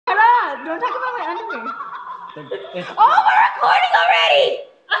Don't talk about my underwear. Oh, we're recording already!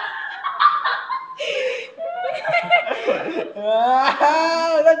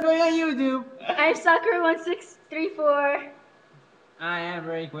 That's going on YouTube. I'm sakura1634. I am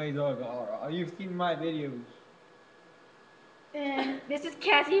raquazza. You've seen my videos. And this is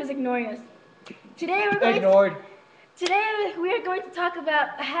Cassie who's ignoring us. Today we are going to talk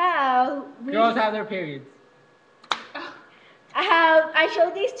about how Girls have their periods. How I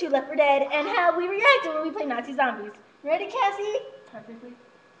showed these two Left 4 Dead and how we reacted when we play Nazi zombies. Ready, Cassie? Perfectly.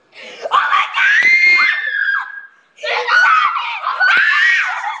 Oh my God!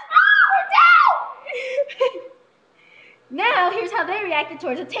 Now here's how they reacted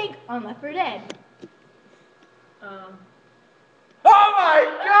towards a tank on Left 4 Dead. Oh my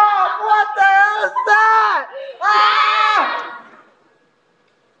God! What the hell is that? Ah!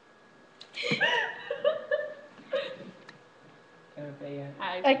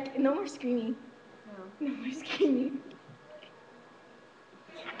 Like, no more screaming. No more screaming.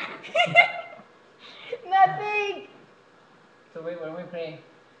 Nothing. So wait, what are we playing?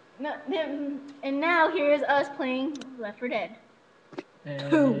 No, and now here's us playing Left 4 Dead.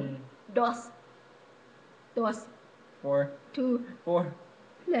 Two. Dos. Dos. 4. Two. 4.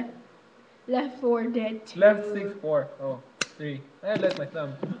 Left 4 Dead 2. Left 6 4. Oh, 3. I left my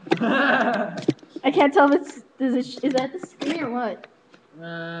thumb. I can't tell if it's is that the screen or what?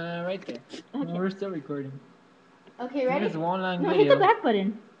 Right there. Okay. We're still recording. Okay, ready? Here's one long no, video. hit the back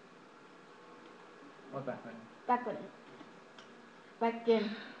button. What back button? Back button. Back in.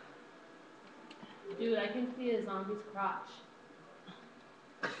 Dude, I can see a zombie's crotch.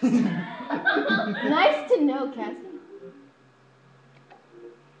 Nice to know, Cassie.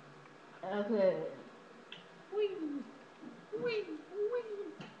 Okay.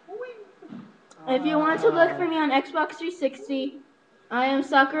 If you want to look for me on Xbox 360, I am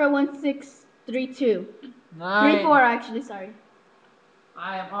sakura1632. 34 actually, sorry.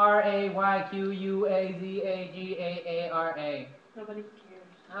 I am RAYQUAZAGAARA. Nobody cares.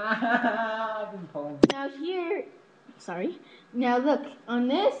 I've been pulling. Now here, sorry. Now look, on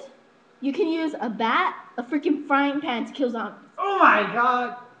this, you can use a bat, a freaking frying pan to kill zombies. Oh my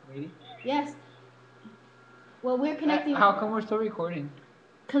God! Really? Yes. Well, we're connecting. How come we're still recording?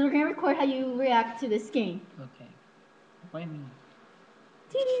 Because we're going to record how you react to this game. Okay. Why me?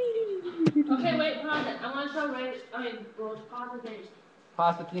 Okay, wait, pause it. I want to show we'll pause the thing.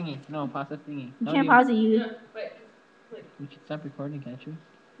 Pause the thingy. No, pause the thingy. You can't pause it, No, wait. You should stop recording, can't you?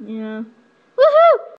 Yeah.